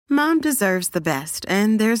Mom deserves the best,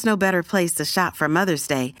 and there's no better place to shop for Mother's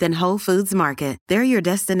Day than Whole Foods Market. They're your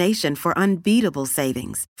destination for unbeatable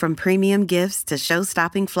savings, from premium gifts to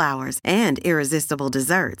show-stopping flowers and irresistible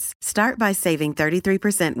desserts. Start by saving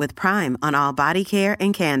 33% with Prime on all body care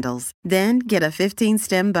and candles. Then get a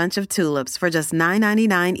 15-stem bunch of tulips for just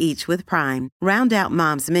 $9.99 each with Prime. Round out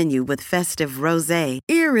Mom's menu with festive rosé,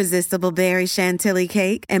 irresistible berry chantilly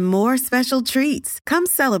cake, and more special treats. Come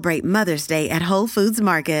celebrate Mother's Day at Whole Foods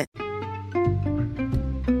Market.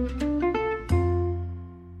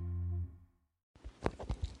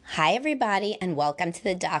 Hi, everybody, and welcome to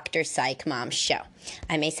the Dr. Psych Mom Show.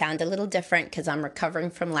 I may sound a little different because I'm recovering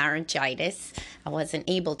from laryngitis. I wasn't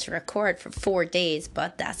able to record for 4 days,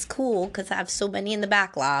 but that's cool because I have so many in the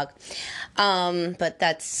backlog. But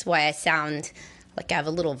that's why I sound like I have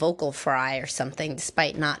a little vocal fry or something,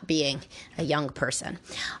 despite not being a young person.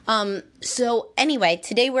 So anyway,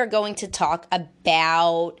 today we're going to talk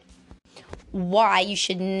about why you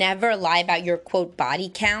should never lie about your, quote,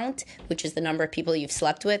 body count, which is the number of people you've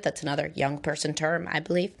slept with. That's another young person term, I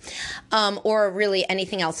believe. Or really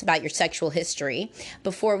anything else about your sexual history.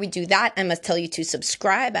 Before we do that, I must tell you to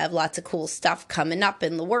subscribe. I have lots of cool stuff coming up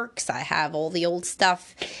in the works. I have all the old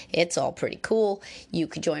stuff. It's all pretty cool. You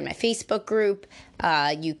could join my Facebook group.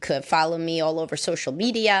 You could follow me all over social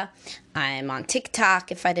media. I'm on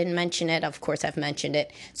TikTok, if I didn't mention it. Of course, I've mentioned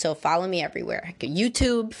it. So follow me everywhere.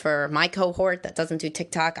 YouTube for my cohort that doesn't do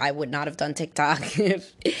TikTok. I would not have done TikTok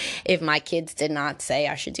if my kids did not say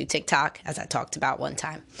I should do TikTok, as I talked about one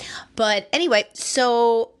time. But anyway,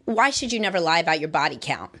 so why should you never lie about your body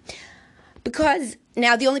count? Because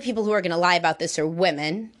now the only people who are going to lie about this are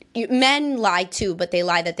women. Men lie too, but they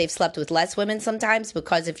lie that they've slept with less women sometimes,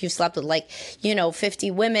 because if you slept with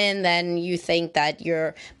 50 women, then you think that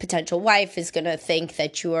your potential wife is going to think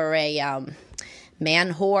that you are a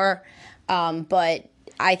man whore. But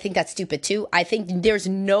I think that's stupid too. I think there's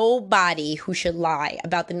nobody who should lie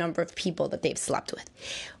about the number of people that they've slept with.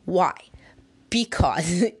 Why?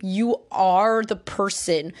 Because you are the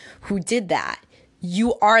person who did that.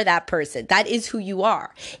 You are that person. That is who you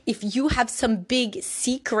are. If you have some big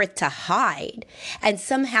secret to hide and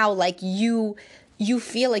somehow you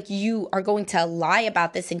feel like you are going to lie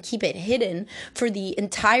about this and keep it hidden for the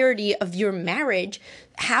entirety of your marriage,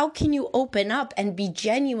 how can you open up and be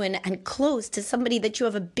genuine and close to somebody that you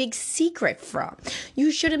have a big secret from?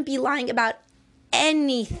 You shouldn't be lying about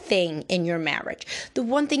anything in your marriage. The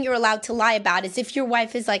one thing you're allowed to lie about is if your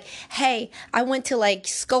wife is like, hey, I went to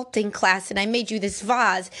sculpting class and I made you this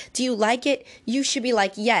vase. Do you like it? You should be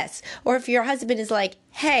like, yes. Or if your husband is like,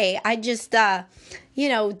 hey, I just,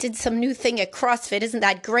 did some new thing at CrossFit. Isn't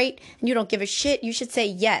that great? And you don't give a shit. You should say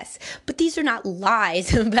yes. But these are not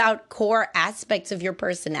lies about core aspects of your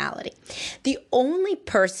personality. The only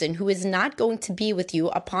person who is not going to be with you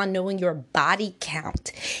upon knowing your body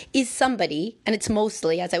count is somebody, and it's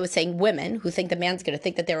mostly, as I was saying, women who think the man's going to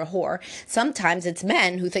think that they're a whore. Sometimes it's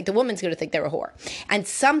men who think the woman's going to think they're a whore. And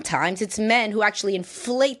sometimes it's men who actually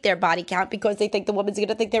inflate their body count because they think the woman's going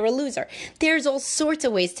to think they're a loser. There's all sorts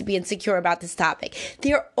of ways to be insecure about this topic.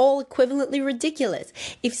 They're all equivalently ridiculous.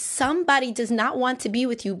 If somebody does not want to be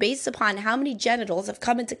with you based upon how many genitals have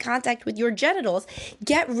come into contact with your genitals,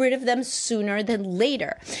 get rid of them sooner than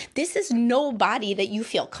later. This is nobody that you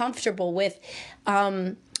feel comfortable with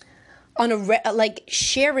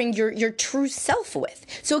sharing your true self with.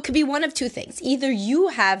 So it could be one of two things. Either you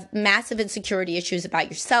have massive insecurity issues about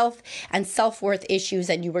yourself and self-worth issues,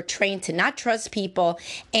 and you were trained to not trust people,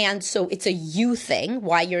 and so it's a you thing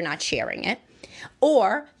why you're not sharing it.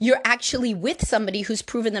 Or you're actually with somebody who's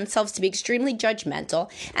proven themselves to be extremely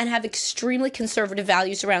judgmental and have extremely conservative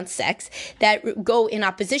values around sex that go in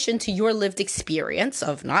opposition to your lived experience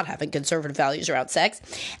of not having conservative values around sex.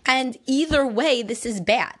 And either way, this is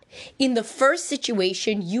bad. In the first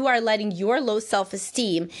situation, you are letting your low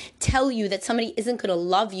self-esteem tell you that somebody isn't going to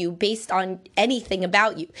love you based on anything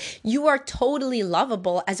about you. You are totally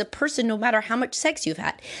lovable as a person no matter how much sex you've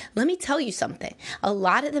had. Let me tell you something. A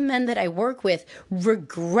lot of the men that I work with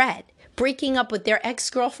regret breaking up with their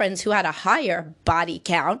ex-girlfriends who had a higher body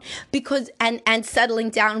count because and settling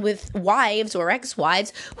down with wives or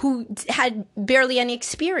ex-wives who had barely any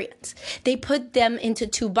experience. They put them into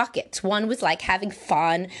two buckets. One was having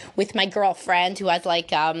fun with my girlfriend who has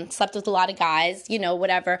slept with a lot of guys,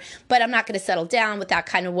 whatever, but I'm not going to settle down with that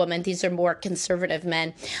kind of woman. These are more conservative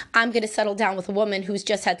men. I'm going to settle down with a woman who's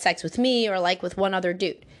just had sex with me or with one other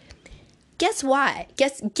dude. Guess why?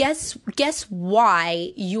 Guess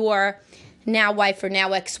why your now wife or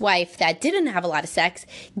now ex-wife that didn't have a lot of sex,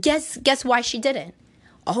 guess why she didn't?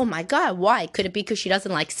 Oh my God, why? Could it be because she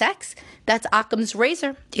doesn't like sex? That's Occam's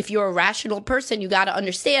razor. If you're a rational person, you got to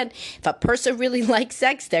understand if a person really likes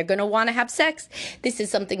sex, they're going to want to have sex. This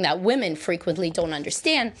is something that women frequently don't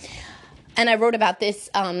understand. And I wrote about this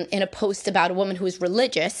in a post about a woman who was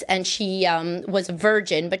religious, and she was a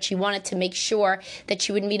virgin, but she wanted to make sure that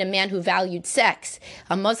she would meet a man who valued sex.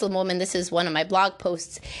 A Muslim woman, this is one of my blog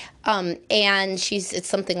posts, and it's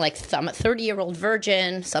something like, I'm a 30-year-old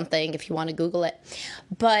virgin, something, if you want to Google it.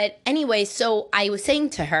 But anyway, so I was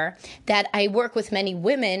saying to her that I work with many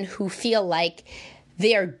women who feel like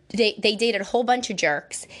they dated a whole bunch of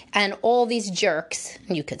jerks, and all these jerks,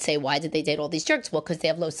 and you could say, why did they date all these jerks? Well, because they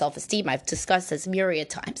have low self-esteem. I've discussed this myriad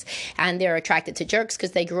times. And they're attracted to jerks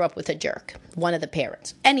because they grew up with a jerk, one of the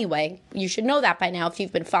parents. Anyway, you should know that by now if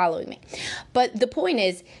you've been following me. But the point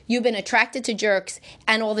is, you've been attracted to jerks,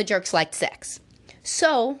 and all the jerks liked sex.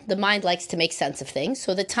 So the mind likes to make sense of things.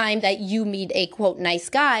 So the time that you meet a, quote, nice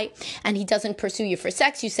guy, and he doesn't pursue you for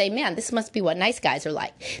sex, you say, man, this must be what nice guys are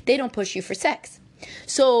like. They don't push you for sex.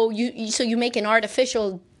 So you make an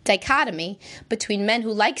artificial dichotomy between men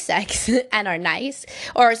who like sex and are nice,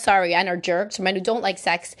 and are jerks, or men who don't like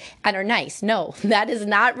sex and are nice. No, that is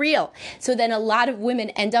not real. So then a lot of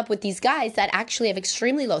women end up with these guys that actually have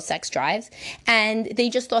extremely low sex drives, and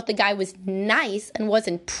they just thought the guy was nice and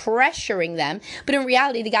wasn't pressuring them. But in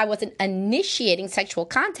reality, the guy wasn't initiating sexual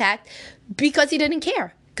contact because he didn't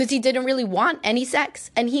care. Because he didn't really want any sex.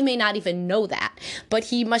 And he may not even know that. But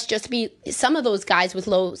he must just be, some of those guys with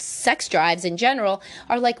low sex drives in general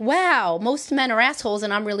are like, wow, most men are assholes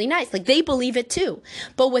and I'm really nice. Like, they believe it too.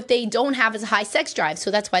 But what they don't have is a high sex drive. So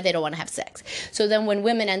that's why they don't want to have sex. So then when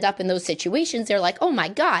women end up in those situations, they're like, oh my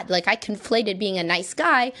God, like I conflated being a nice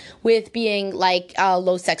guy with being like a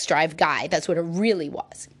low sex drive guy. That's what it really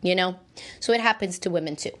was, you know? So it happens to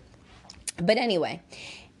women too. But anyway,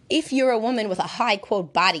 if you're a woman with a high,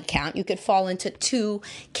 quote, body count, you could fall into two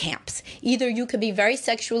camps. Either you could be very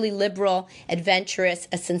sexually liberal, adventurous,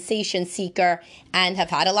 a sensation seeker, and have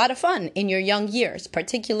had a lot of fun in your young years,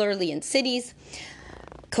 particularly in cities,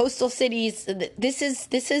 coastal cities. This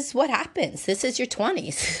is what happens. This is your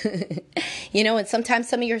 20s, you know, and sometimes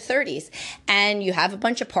some of your 30s. And you have a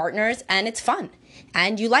bunch of partners, and it's fun.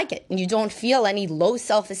 And you like it. And you don't feel any low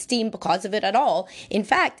self-esteem because of it at all. In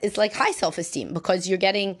fact, it's like high self-esteem because you're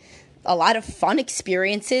getting a lot of fun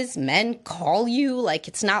experiences. Men call you. Like,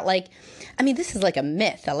 it's not like, I mean, this is like a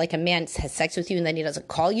myth that like a man has sex with you and then he doesn't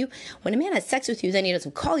call you. When a man has sex with you, then he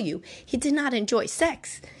doesn't call you. He did not enjoy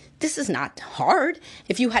sex. This is not hard.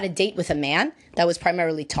 If you had a date with a man that was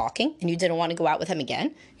primarily talking and you didn't want to go out with him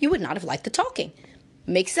again, you would not have liked the talking.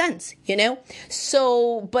 Makes sense, you know?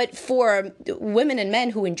 So, but for women and men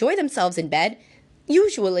who enjoy themselves in bed,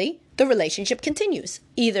 usually the relationship continues.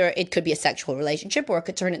 Either it could be a sexual relationship or it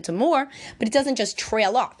could turn into more, but it doesn't just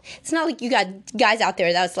trail off. It's not like you got guys out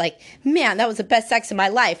there that was like, man, that was the best sex of my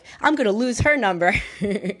life. I'm going to lose her number.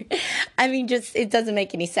 I mean, just, it doesn't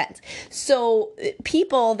make any sense. So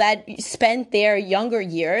people that spent their younger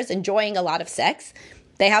years enjoying a lot of sex,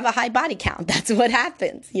 they have a high body count. That's what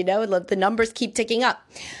happens. You know, the numbers keep ticking up.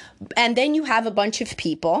 And then you have a bunch of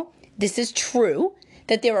people, this is true,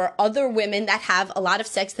 that there are other women that have a lot of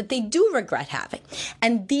sex that they do regret having.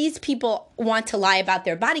 And these people want to lie about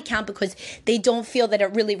their body count because they don't feel that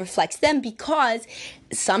it really reflects them, because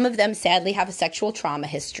some of them sadly have a sexual trauma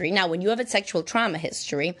history. Now, when you have a sexual trauma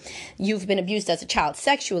history, you've been abused as a child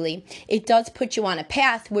sexually, it does put you on a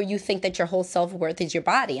path where you think that your whole self-worth is your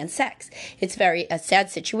body and sex. It's a sad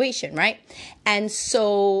situation, right? And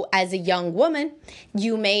so as a young woman,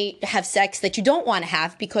 you may have sex that you don't want to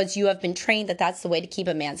have because you have been trained that that's the way to keep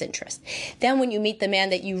a man's interest. Then when you meet the man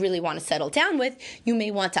that you really want to settle down with, you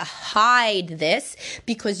may want to hide this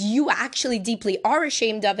because you actually deeply are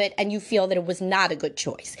ashamed of it and you feel that it was not a good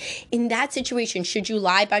choice. In that situation, should you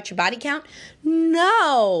lie about your body count?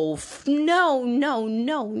 No,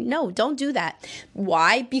 don't do that.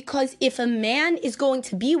 Why? Because if a man is going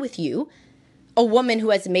to be with you, a woman who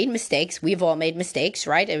has made mistakes, we've all made mistakes,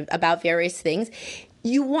 right, about various things,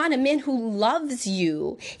 you want a man who loves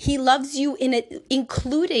you. He loves you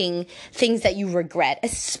including things that you regret,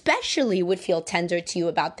 especially would feel tender to you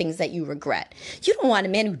about things that you regret. You don't want a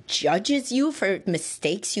man who judges you for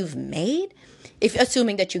mistakes you've made, if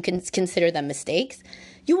assuming that you can consider them mistakes.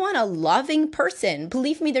 You want a loving person.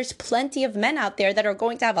 Believe me, there's plenty of men out there that are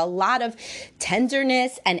going to have a lot of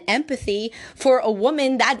tenderness and empathy for a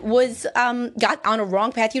woman that was got on a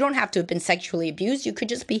wrong path. You don't have to have been sexually abused. You could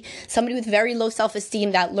just be somebody with very low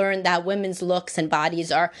self-esteem that learned that women's looks and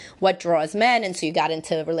bodies are what draws men. And so you got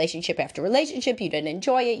into relationship after relationship. You didn't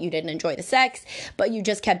enjoy it. You didn't enjoy the sex, but you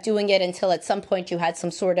just kept doing it until at some point you had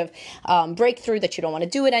some sort of breakthrough that you don't want to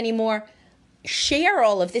do it anymore. Share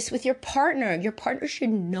all of this with your partner. Your partner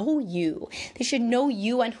should know you. They should know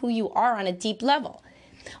you and who you are on a deep level.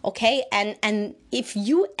 Okay? And if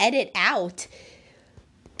you edit out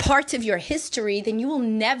parts of your history, then you will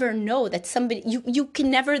never know that somebody, you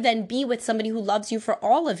can never then be with somebody who loves you for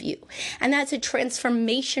all of you. And that's a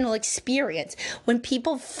transformational experience. When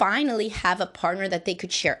people finally have a partner that they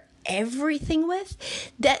could share everything with,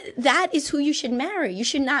 that is who you should marry. You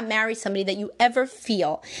should not marry somebody that you ever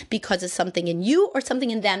feel because of something in you or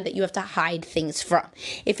something in them that you have to hide things from.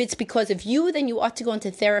 If it's because of you, then you ought to go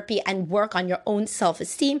into therapy and work on your own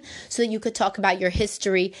self-esteem so that you could talk about your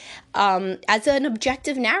history as an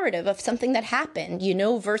objective narrative of something that happened,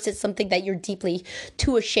 versus something that you're deeply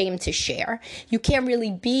too ashamed to share. You can't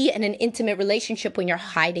really be in an intimate relationship when you're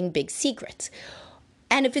hiding big secrets.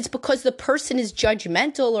 And if it's because the person is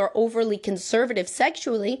judgmental or overly conservative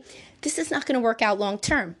sexually, this is not going to work out long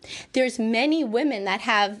term. There's many women that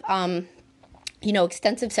have,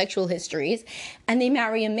 extensive sexual histories, and they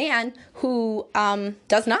marry a man who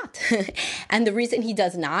does not. And the reason he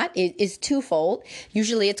does not is twofold.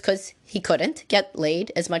 Usually it's because he couldn't get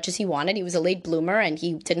laid as much as he wanted. He was a late bloomer and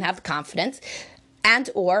he didn't have the confidence. And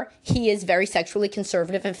or he is very sexually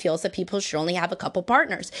conservative and feels that people should only have a couple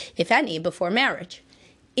partners, if any, before marriage.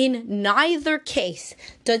 In neither case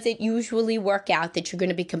does it usually work out that you're going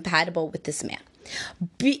to be compatible with this man,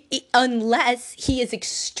 unless he is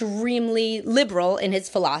extremely liberal in his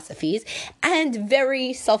philosophies and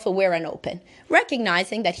very self-aware and open,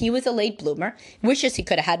 recognizing that he was a late bloomer, wishes he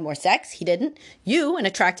could have had more sex. He didn't. You, an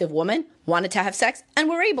attractive woman, wanted to have sex and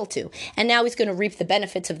were able to. And now he's going to reap the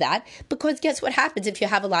benefits of that, because guess what happens if you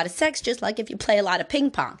have a lot of sex? Just like if you play a lot of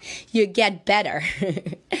ping pong, you get better.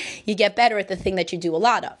 You get better at the thing that you do a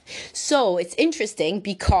lot of. So it's interesting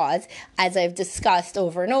because, as I've discussed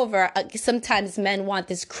over and over, sometimes men want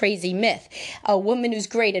this crazy myth. A woman who's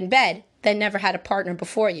great in bed that never had a partner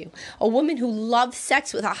before you. A woman who loves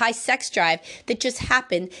sex with a high sex drive that just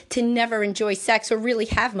happened to never enjoy sex or really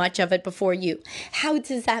have much of it before you. How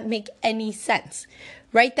does that make any sense?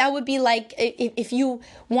 Right? That would be like if you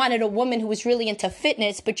wanted a woman who was really into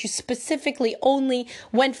fitness, but you specifically only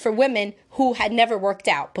went for women who had never worked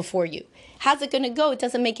out before you. How's it going to go? It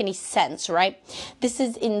doesn't make any sense, right? This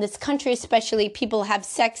is, in this country especially, people have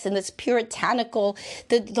sex in this puritanical,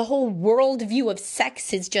 the whole worldview of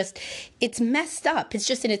sex is just, it's messed up. It's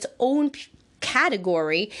just in its own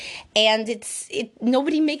category, and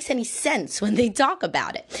nobody makes any sense when they talk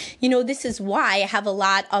about it. This is why I have a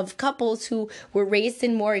lot of couples who were raised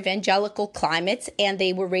in more evangelical climates and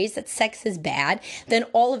they were raised that sex is bad. Then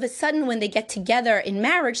all of a sudden when they get together in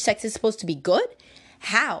marriage, sex is supposed to be good.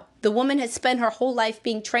 How? The woman has spent her whole life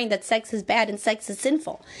being trained that sex is bad and sex is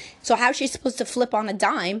sinful. So how is she supposed to flip on a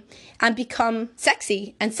dime and become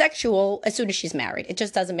sexy and sexual as soon as she's married? It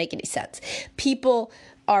just doesn't make any sense. People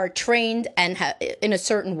are trained and in a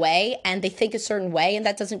certain way, and they think a certain way, and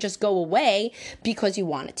that doesn't just go away because you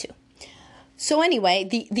want it to. So anyway,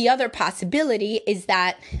 the other possibility is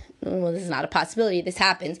that, well, this is not a possibility, this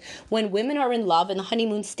happens. When women are in love in the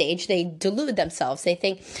honeymoon stage, they delude themselves. They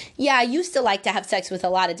think, yeah, I used to like to have sex with a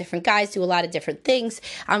lot of different guys, do a lot of different things.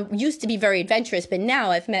 I used to be very adventurous, but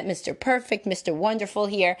now I've met Mr. Perfect, Mr. Wonderful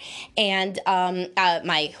here, and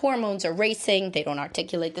my hormones are racing. They don't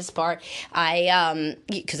articulate this part.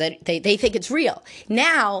 Because they think it's real.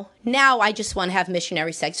 Now I just want to have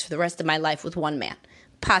missionary sex for the rest of my life with one man.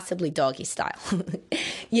 Possibly doggy style,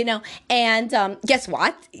 and guess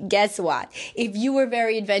what? If you were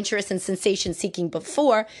very adventurous and sensation seeking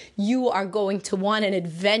before, you are going to want an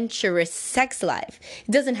adventurous sex life.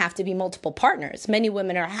 It doesn't have to be multiple partners. Many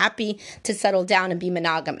women are happy to settle down and be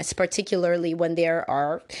monogamous, particularly when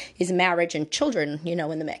there is marriage and children, in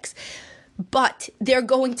the mix. But they're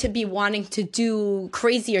going to be wanting to do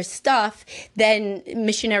crazier stuff than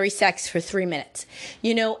missionary sex for 3 minutes,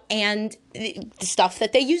 and the stuff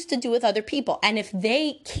that they used to do with other people. And if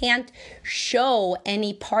they can't show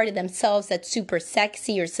any part of themselves that's super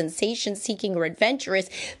sexy or sensation-seeking or adventurous,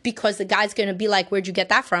 because the guy's going to be like, where'd you get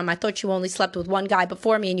that from? I thought you only slept with one guy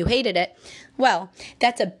before me and you hated it. Well,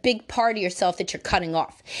 that's a big part of yourself that you're cutting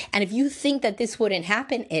off. And if you think that this wouldn't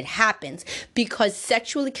happen, it happens, because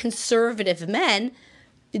sexually conservative men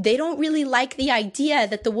They don't really like the idea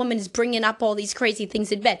that the woman is bringing up all these crazy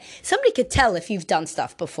things in bed. Somebody could tell if you've done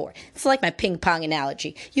stuff before. It's like my ping pong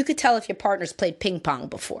analogy. You could tell if your partner's played ping pong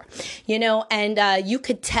before, and you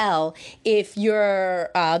could tell if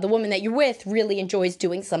the woman that you're with really enjoys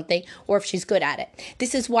doing something or if she's good at it.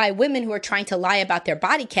 This is why women who are trying to lie about their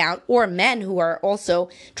body count, or men who are also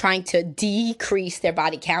trying to decrease their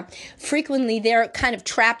body count, frequently they're kind of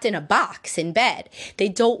trapped in a box in bed. They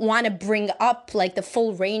don't want to bring up like the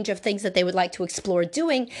full range of things that they would like to explore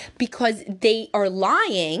doing because they are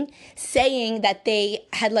lying, saying that they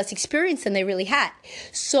had less experience than they really had.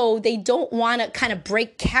 So they don't want to kind of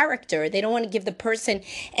break character. They don't want to give the person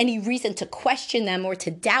any reason to question them or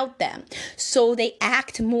to doubt them. So they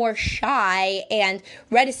act more shy and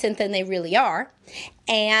reticent than they really are.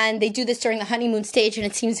 And they do this during the honeymoon stage, and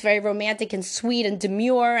it seems very romantic and sweet and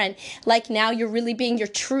demure, and like now you're really being your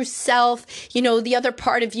true self. The other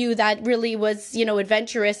part of you that really was,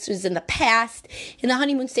 adventurous was in the past. In the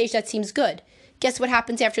honeymoon stage, that seems good. Guess what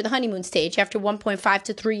happens after the honeymoon stage, after 1.5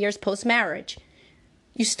 to 3 years post-marriage?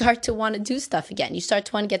 You start to want to do stuff again. You start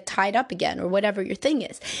to want to get tied up again or whatever your thing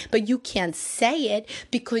is. But you can't say it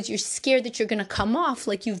because you're scared that you're going to come off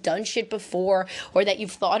like you've done shit before, or that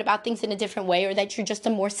you've thought about things in a different way, or that you're just a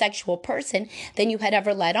more sexual person than you had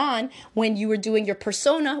ever let on when you were doing your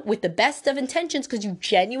persona with the best of intentions because you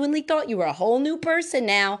genuinely thought you were a whole new person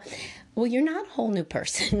now. Well, you're not a whole new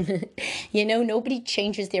person. Nobody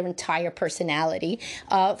changes their entire personality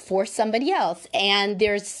for somebody else. And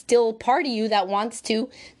there's still part of you that wants to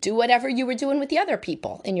do whatever you were doing with the other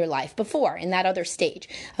people in your life before, in that other stage.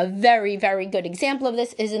 A very, very good example of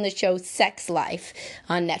this is in the show Sex Life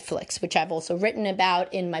on Netflix, which I've also written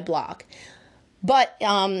about in my blog. But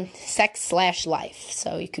sex/life.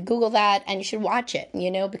 So you could Google that and you should watch it,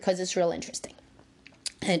 because it's real interesting.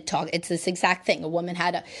 It's this exact thing. A woman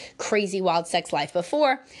had a crazy wild sex life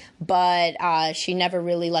before, but she never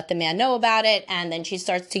really let the man know about it, and then she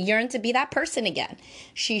starts to yearn to be that person again.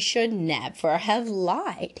 She should never have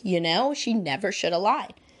lied, She never should have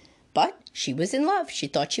lied. But she was in love. She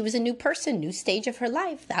thought she was a new person, new stage of her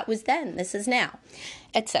life. That was then. This is now,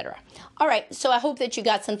 etc. All right, so I hope that you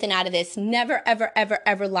got something out of this. Never, ever, ever,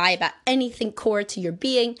 ever lie about anything core to your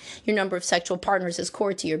being. Your number of sexual partners is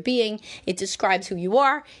core to your being. It describes who you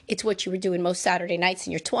are. It's what you were doing most Saturday nights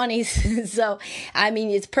in your 20s. So,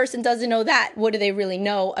 if a person doesn't know that, what do they really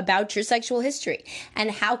know about your sexual history?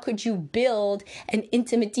 And how could you build an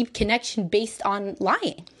intimate, deep connection based on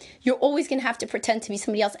lying? You're always going to have to pretend to be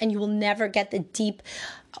somebody else, and you will never get the deep,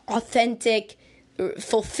 authentic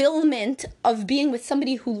fulfillment of being with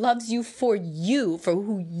somebody who loves you, for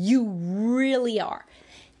who you really are.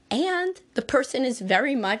 And the person is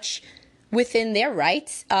very much within their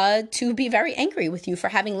rights to be very angry with you for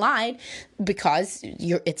having lied, because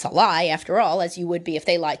it's a lie after all, as you would be if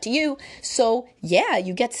they lied to you. So yeah,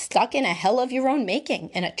 you get stuck in a hell of your own making,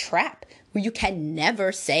 in a trap where you can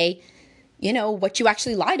never say what you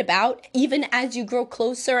actually lied about, even as you grow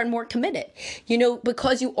closer and more committed,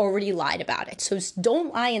 because you already lied about it. So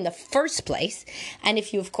don't lie in the first place. And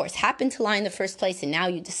if you, of course, happen to lie in the first place and now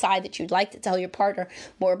you decide that you'd like to tell your partner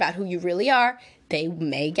more about who you really are, they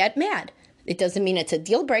may get mad. It doesn't mean it's a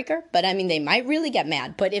deal breaker, but they might really get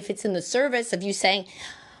mad. But if it's in the service of you saying,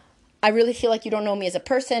 I really feel like you don't know me as a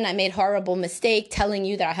person. I made a horrible mistake telling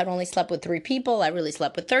you that I had only slept with 3 people. I really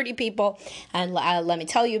slept with 30 people. And let me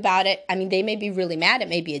tell you about it. They may be really mad. It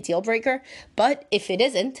may be a deal breaker. But if it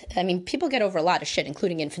isn't, people get over a lot of shit,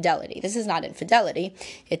 including infidelity. This is not infidelity.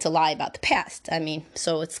 It's a lie about the past.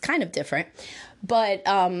 So it's kind of different. But,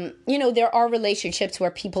 there are relationships where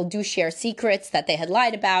people do share secrets that they had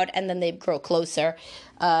lied about, and then they grow closer.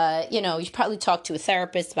 You should probably talk to a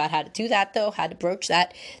therapist about how to do that, though, how to broach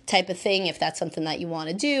that type of thing, if that's something that you want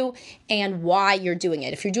to do, and why you're doing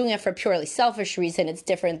it. If you're doing it for a purely selfish reason, it's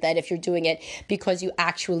different than if you're doing it because you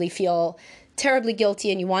actually feel terribly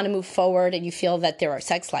guilty and you want to move forward and you feel that there are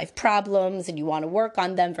sex life problems and you want to work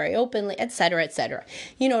on them very openly, etc., etc.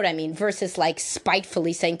 You know what I mean? Versus like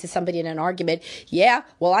spitefully saying to somebody in an argument, yeah,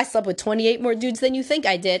 well, I slept with 28 more dudes than you think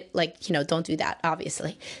I did. Don't do that,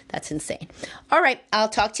 obviously. That's insane. All right, I'll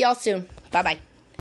talk to y'all soon. Bye-bye.